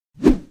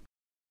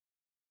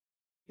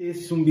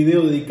Es un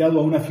video dedicado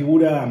a una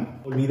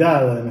figura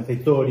olvidada de nuestra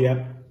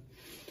historia,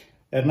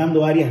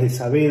 Hernandarias de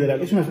Saavedra.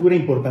 Es una figura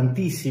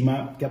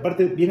importantísima que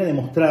aparte viene a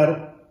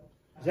demostrar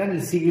ya en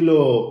el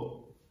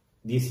siglo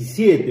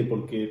XVII,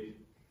 porque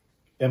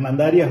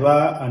Hernandarias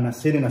va a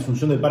nacer en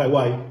Asunción del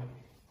Paraguay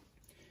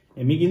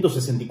en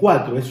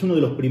 1564. Es uno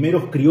de los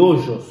primeros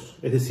criollos,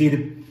 es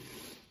decir,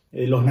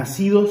 los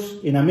nacidos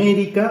en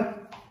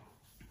América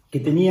que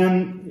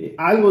tenían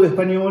algo de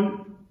español,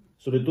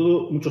 sobre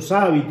todo muchos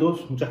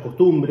hábitos, muchas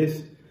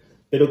costumbres,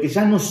 pero que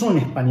ya no son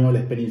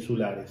españoles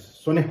peninsulares.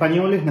 Son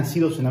españoles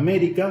nacidos en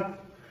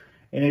América.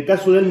 En el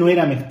caso de él no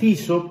era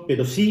mestizo,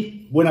 pero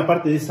sí buena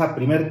parte de esa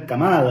primer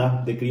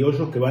camada de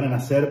criollos que van a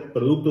nacer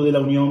producto de la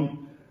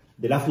unión,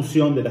 de la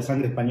fusión de la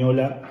sangre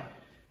española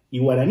y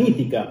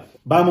guaranítica.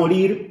 Va a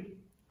morir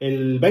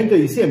el 20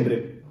 de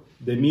diciembre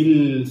de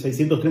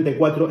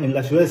 1634 en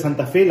la ciudad de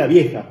Santa Fe la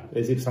Vieja,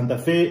 es decir, Santa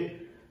Fe.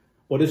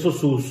 Por eso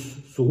sus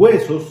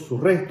huesos,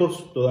 sus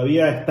restos,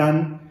 todavía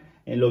están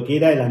en lo que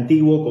era el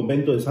antiguo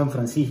convento de San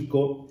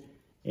Francisco,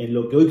 en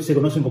lo que hoy se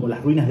conocen como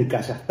las ruinas de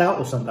Callastá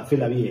o Santa Fe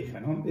la Vieja,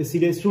 ¿no? Es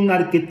decir, es un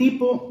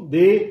arquetipo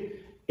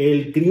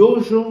del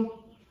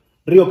criollo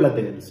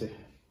rioplatense.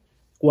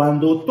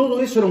 Cuando todo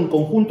eso era un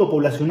conjunto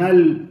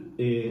poblacional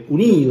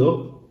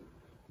unido,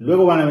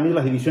 luego van a venir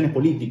las divisiones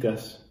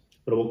políticas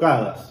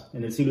provocadas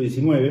en el siglo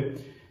XIX,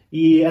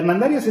 y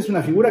Hernandarias es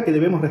una figura que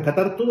debemos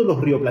rescatar todos los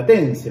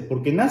rioplatenses,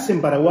 porque nace en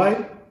Paraguay,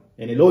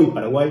 en el hoy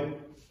Paraguay,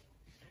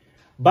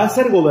 va a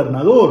ser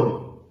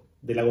gobernador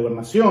de la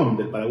gobernación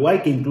del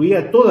Paraguay, que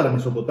incluía toda la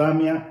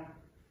Mesopotamia,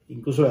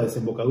 incluso la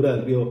desembocadura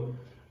del río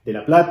de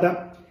la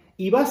Plata,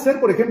 y va a ser,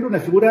 por ejemplo, una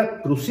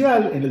figura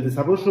crucial en el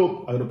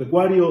desarrollo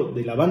agropecuario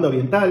de la banda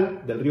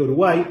oriental del río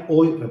Uruguay,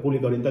 hoy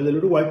República Oriental del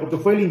Uruguay, porque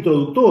fue el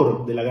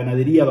introductor de la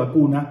ganadería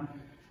vacuna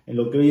en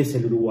lo que hoy es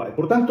el Uruguay.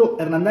 Por tanto,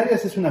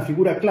 Hernandarias es una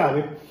figura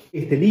clave.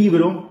 Este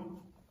libro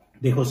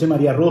de José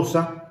María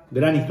Rosa,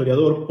 gran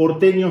historiador,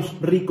 Porteños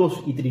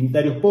ricos y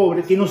trinitarios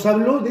pobres, que nos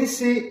habló de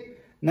ese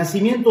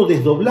nacimiento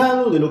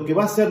desdoblado de lo que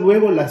va a ser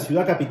luego la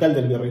ciudad capital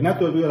del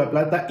Virreinato del Río de la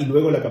Plata y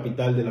luego la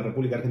capital de la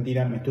República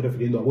Argentina. Me estoy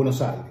refiriendo a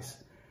Buenos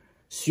Aires,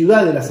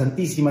 ciudad de la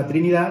Santísima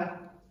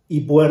Trinidad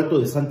y puerto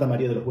de Santa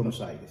María de los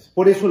Buenos Aires.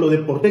 Por eso lo de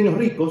porteños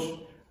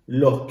ricos,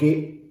 los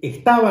que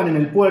estaban en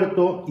el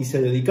puerto y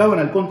se dedicaban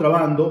al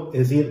contrabando,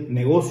 es decir,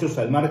 negocios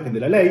al margen de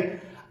la ley,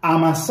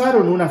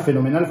 amasaron una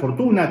fenomenal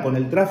fortuna con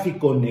el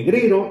tráfico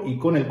negrero y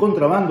con el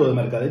contrabando de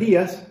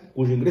mercaderías,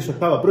 cuyo ingreso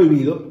estaba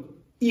prohibido,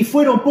 y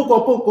fueron poco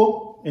a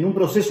poco, en un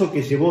proceso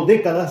que llevó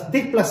décadas,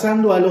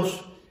 desplazando a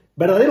los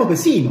verdaderos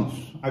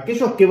vecinos,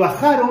 aquellos que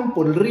bajaron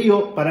por el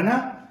río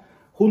Paraná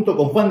junto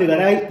con Juan de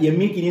Garay y en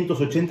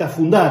 1580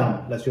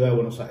 fundaron la ciudad de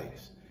Buenos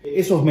Aires.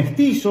 Esos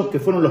mestizos que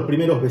fueron los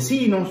primeros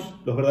vecinos,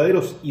 los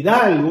verdaderos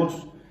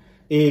hidalgos,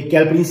 que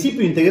al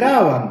principio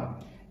integraban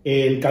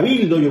el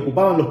cabildo y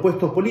ocupaban los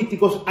puestos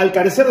políticos, al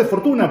carecer de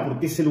fortuna,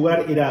 porque ese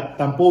lugar era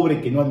tan pobre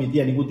que no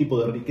admitía ningún tipo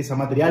de riqueza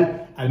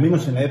material, al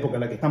menos en la época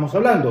en la que estamos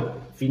hablando,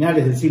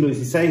 finales del siglo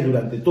XVI,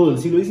 durante todo el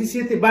siglo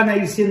XVII, van a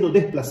ir siendo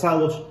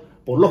desplazados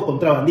por los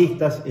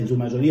contrabandistas, en su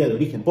mayoría de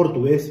origen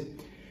portugués,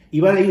 y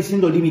van a ir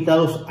siendo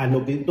limitados a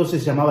lo que entonces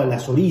se llamaba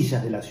las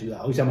orillas de la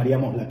ciudad, hoy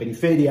llamaríamos la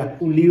periferia.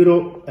 Un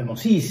libro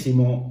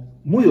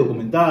hermosísimo, muy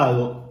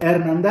documentado,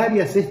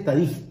 Hernandarias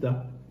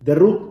estadista, de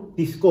Ruth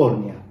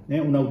Tiscornia,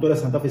 una autora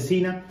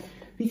santafesina.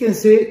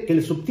 Fíjense que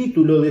el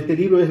subtítulo de este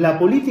libro es La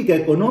política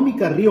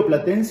económica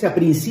rioplatense a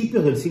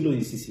principios del siglo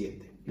XVII.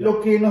 Lo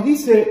que nos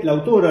dice la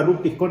autora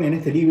Ruth Tiscornia en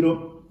este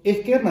libro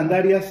es que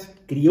Hernandarias,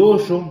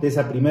 criollo, de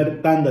esa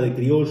primer tanda de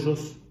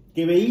criollos,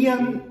 que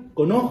veían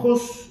con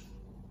ojos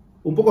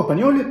un poco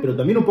españoles, pero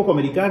también un poco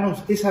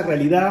americanos, esa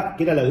realidad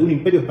que era la de un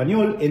imperio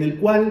español en el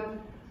cual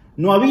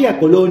no había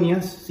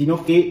colonias,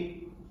 sino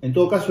que en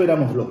todo caso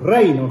éramos los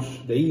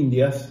reinos de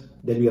Indias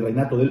del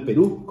Virreinato del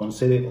Perú, con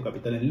sede o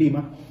capital en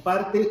Lima,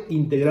 parte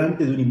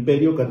integrante de un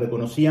imperio que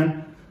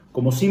reconocían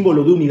como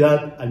símbolo de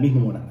unidad al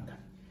mismo monarca.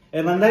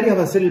 Hernandarias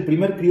va a ser el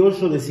primer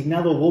criollo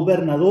designado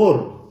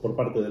gobernador por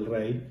parte del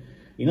rey,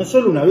 y no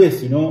solo una vez,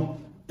 sino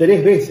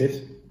 3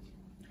 veces,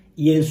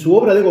 y en su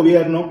obra de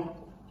gobierno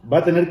va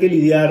a tener que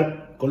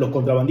lidiar con los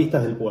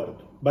contrabandistas del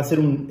puerto. Va a ser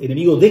un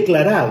enemigo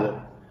declarado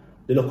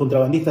de los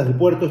contrabandistas del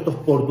puerto, estos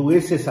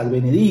portugueses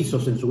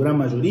advenedizos en su gran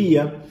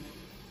mayoría,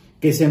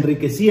 que se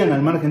enriquecían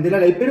al margen de la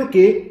ley, pero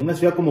que en una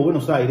ciudad como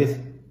Buenos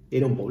Aires,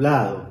 era un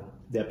poblado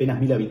de apenas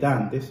 1000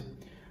 habitantes,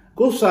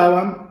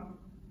 gozaban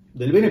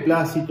del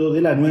beneplácito,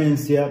 de la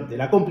anuencia, de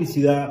la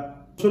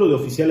complicidad, no solo de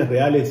oficiales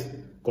reales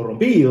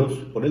corrompidos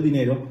por el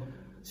dinero,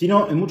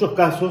 sino en muchos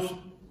casos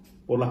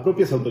por las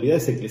propias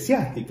autoridades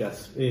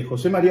eclesiásticas.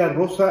 José María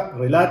Rosa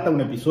relata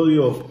un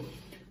episodio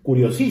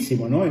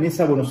curiosísimo, ¿no? En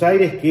esa Buenos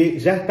Aires que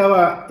ya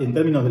estaba, en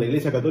términos de la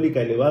Iglesia Católica,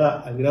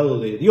 elevada al grado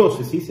de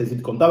diócesis, es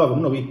decir, contaba con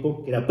un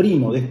obispo, que era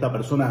primo de esta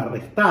persona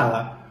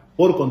arrestada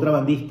por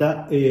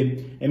contrabandista.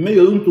 En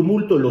medio de un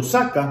tumulto lo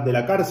saca de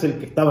la cárcel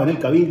que estaba en el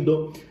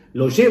cabildo,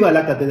 lo lleva a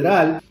la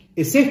catedral.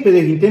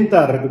 Céspedes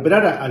intenta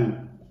recuperar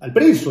al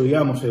preso,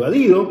 digamos,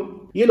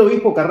 evadido, y el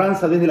obispo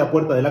Carranza, desde la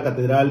puerta de la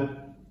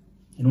catedral,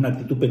 en una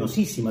actitud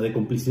penosísima de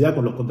complicidad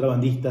con los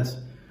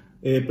contrabandistas,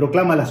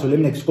 proclama la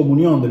solemne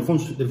excomunión del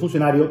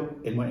funcionario.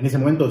 En ese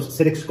momento,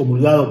 ser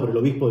excomulgado por el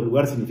obispo del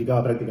lugar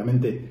significaba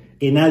prácticamente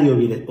que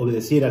nadie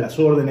obedeciera las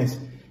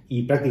órdenes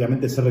y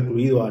prácticamente ser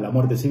recluido a la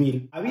muerte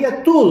civil.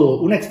 Había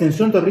todo una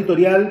extensión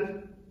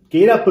territorial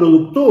que era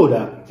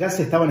productora. Ya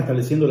se estaban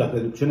estableciendo las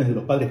reducciones de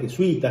los padres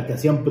jesuitas, que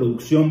hacían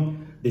producción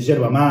de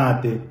yerba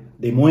mate,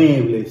 de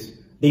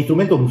muebles, de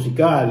instrumentos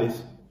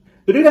musicales.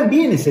 Pero eran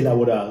bienes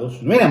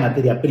elaborados, no era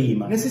materia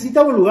prima.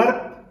 Necesitaba un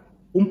lugar,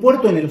 un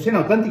puerto en el Océano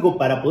Atlántico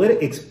para poder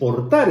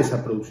exportar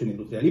esa producción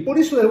industrial. Y por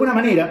eso, de alguna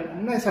manera,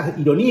 una de esas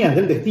ironías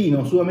del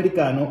destino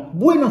sudamericano,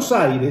 Buenos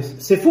Aires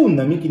se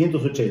funda en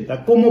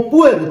 1580 como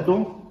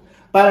puerto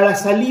para la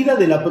salida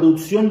de la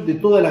producción de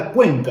toda la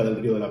cuenca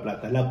del Río de la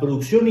Plata, la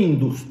producción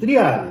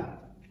industrial,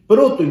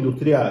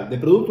 protoindustrial, de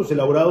productos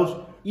elaborados.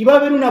 Y va a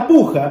haber una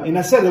puja en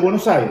hacer de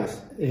Buenos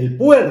Aires el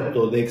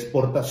puerto de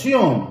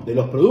exportación de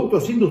los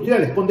productos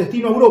industriales con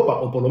destino a Europa,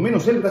 o por lo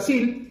menos el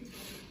Brasil,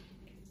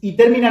 y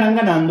terminarán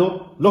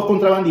ganando los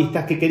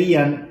contrabandistas que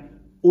querían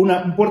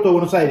un puerto de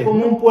Buenos Aires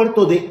como un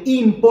puerto de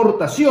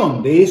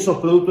importación de esos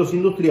productos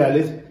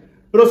industriales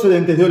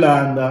procedentes de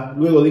Holanda,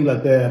 luego de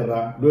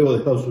Inglaterra, luego de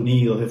Estados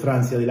Unidos, de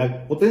Francia, de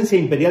la potencia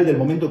imperial del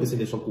momento que se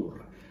les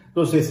ocurra.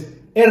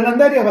 Entonces,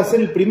 Hernandarias va a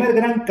ser el primer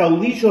gran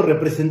caudillo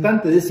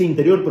representante de ese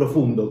interior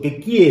profundo, que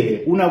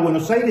quiere una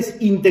Buenos Aires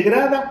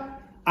integrada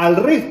al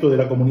resto de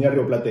la comunidad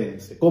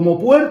rioplatense, como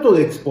puerto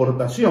de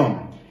exportación.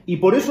 Y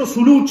por eso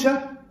su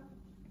lucha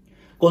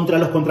contra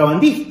los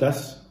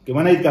contrabandistas, que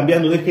van a ir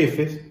cambiando de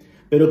jefes,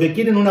 pero que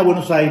quieren una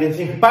Buenos Aires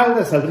de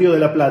espaldas al Río de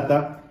la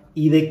Plata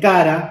y de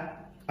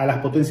cara a las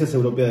potencias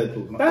europeas de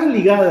turno. Tan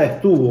ligada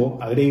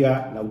estuvo,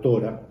 agrega la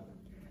autora,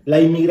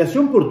 la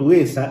inmigración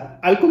portuguesa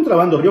al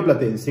contrabando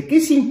rioplatense, que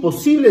es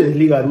imposible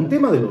desligar un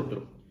tema del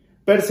otro.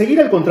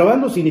 Perseguir al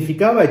contrabando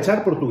significaba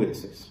echar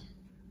portugueses.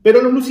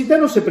 Pero los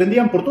lusitanos se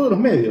prendían por todos los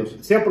medios,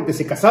 sea porque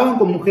se casaban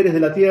con mujeres de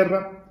la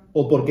tierra,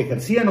 o porque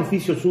ejercían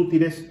oficios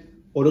útiles,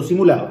 o lo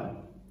simulaban.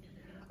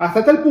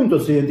 Hasta tal punto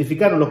se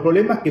identificaron los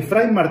problemas que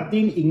Fray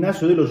Martín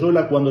Ignacio de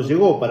Loyola, cuando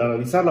llegó para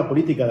realizar la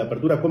política de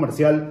apertura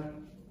comercial,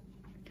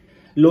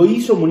 lo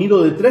hizo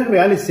munido de 3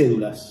 reales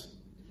cédulas: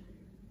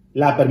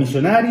 la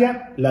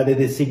permisionaria, la de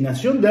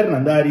designación de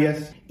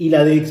Hernandarias y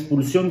la de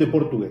expulsión de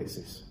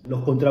portugueses.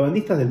 Los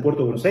contrabandistas del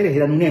puerto de Buenos Aires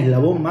eran un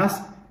eslabón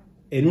más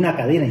en una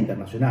cadena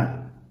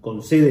internacional,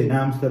 con sede en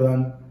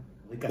Ámsterdam,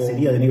 de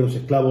cacería de negros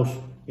esclavos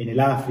en el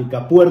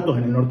África, puertos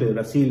en el norte de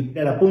Brasil.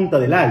 Era la punta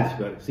del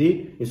iceberg,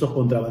 ¿sí? Esos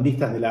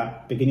contrabandistas de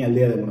la pequeña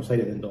aldea de Buenos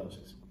Aires de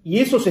entonces. Y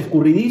esos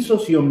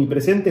escurridizos y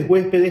omnipresentes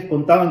huéspedes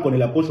contaban con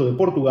el apoyo de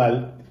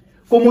Portugal,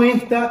 como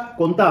ésta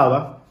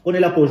contaba con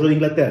el apoyo de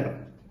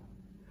Inglaterra.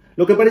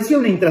 Lo que parecía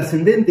una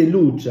intrascendente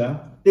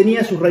lucha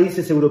tenía sus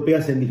raíces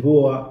europeas en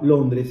Lisboa,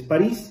 Londres,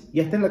 París y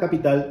hasta en la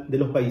capital de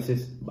los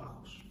Países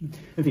Bajos.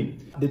 En fin,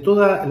 de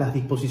todas las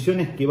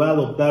disposiciones que va a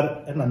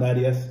adoptar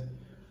Hernandarias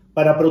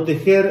para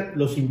proteger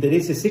los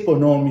intereses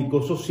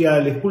económicos,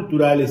 sociales,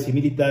 culturales y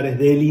militares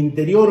del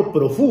interior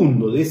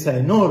profundo de esa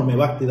enorme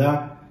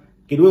vastedad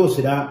que luego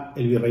será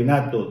el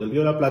virreinato del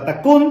Río de la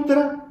Plata,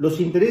 contra los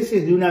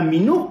intereses de una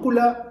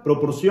minúscula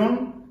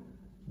proporción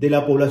de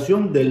la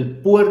población del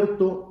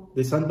puerto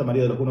de Santa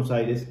María de los Buenos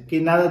Aires,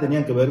 que nada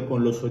tenían que ver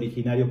con los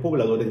originarios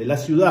pobladores de la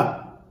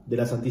ciudad de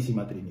la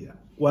Santísima Trinidad.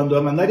 Cuando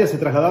Hernandarias se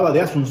trasladaba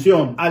de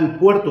Asunción al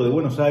puerto de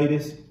Buenos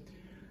Aires,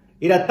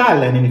 era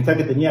tal la enemistad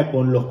que tenía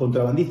con los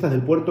contrabandistas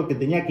del puerto que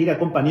tenía que ir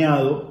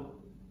acompañado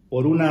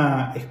por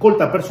una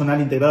escolta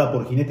personal integrada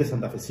por jinetes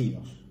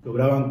santafesinos.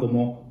 Lograban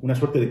como una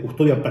suerte de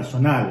custodia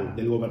personal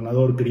del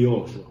gobernador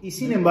criollo. Y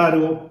sin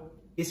embargo,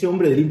 ese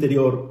hombre del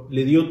interior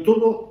le dio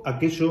todo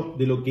aquello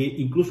de lo que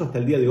incluso hasta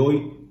el día de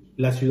hoy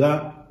la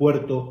ciudad,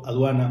 puerto,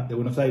 aduana de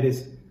Buenos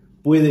Aires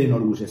puede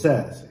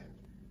enorgullecerse.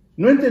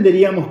 No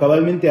entenderíamos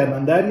cabalmente a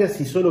Hernandarias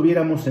si solo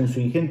viéramos en su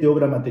ingente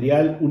obra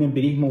material un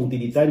empirismo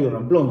utilitario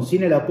ramplón,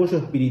 sin el apoyo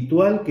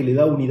espiritual que le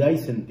da unidad y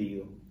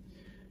sentido.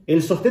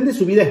 El sostén de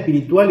su vida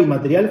espiritual y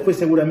material fue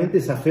seguramente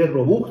esa fe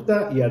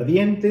robusta y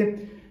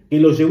ardiente que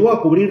lo llevó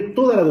a cubrir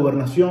toda la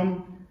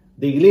gobernación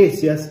de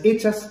iglesias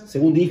hechas,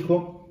 según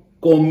dijo,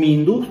 con mi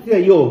industria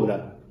y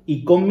obra,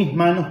 y con mis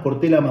manos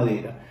corté la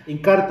madera. En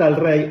carta al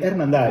rey,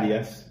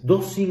 Hernandarias,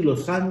 2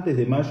 siglos antes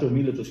de mayo de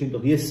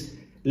 1810,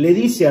 le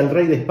dice al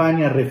rey de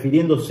España,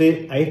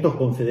 refiriéndose a estos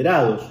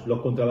confederados,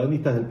 los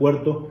contrabandistas del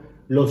puerto,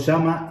 los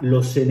llama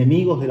los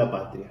enemigos de la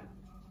patria.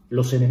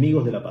 Los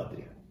enemigos de la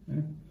patria.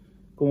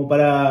 Como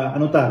para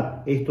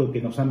anotar esto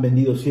que nos han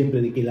vendido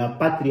siempre de que la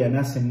patria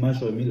nace en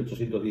mayo de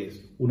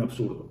 1810. Un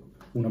absurdo,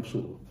 un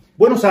absurdo.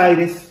 Buenos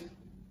Aires,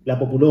 la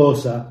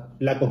populosa,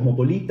 la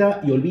cosmopolita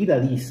y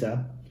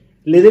olvidadiza,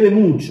 le debe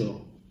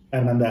mucho a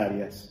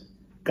Hernandarias.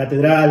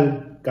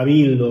 Catedral,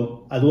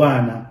 cabildo,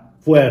 aduana,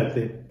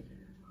 fuerte.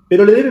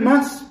 Pero le debe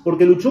más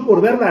porque luchó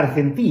por ver la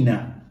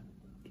Argentina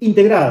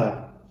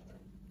integrada,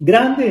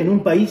 grande en un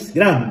país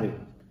grande,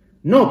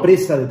 no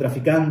presa de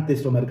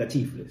traficantes o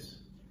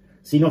mercachifles,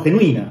 sino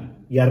genuina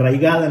y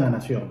arraigada en la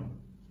nación.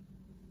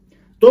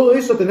 Todo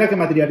eso tendrá que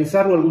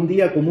materializarlo algún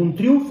día como un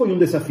triunfo y un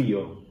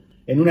desafío,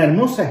 en una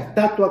hermosa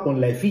estatua con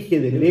la efigie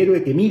del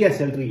héroe que mira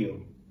hacia el río.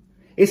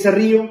 Ese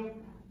río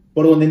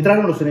por donde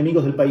entraron los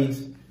enemigos del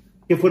país,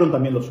 que fueron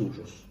también los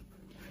suyos.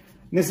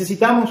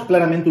 Necesitamos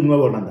claramente un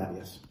nuevo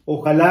Hernandarias.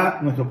 Ojalá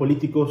nuestros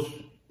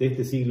políticos de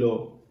este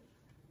siglo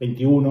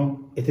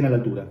XXI estén a la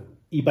altura.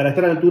 Y para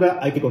estar a la altura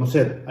hay que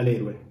conocer al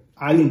héroe,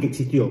 a alguien que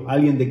existió, a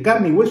alguien de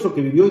carne y hueso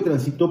que vivió y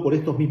transitó por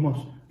estos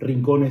mismos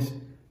rincones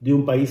de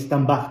un país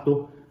tan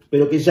vasto,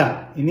 pero que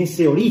ya en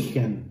ese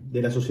origen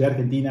de la sociedad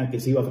argentina que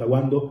se iba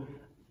fraguando,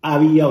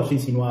 había o se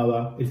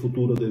insinuaba el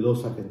futuro de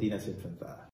dos Argentinas enfrentadas.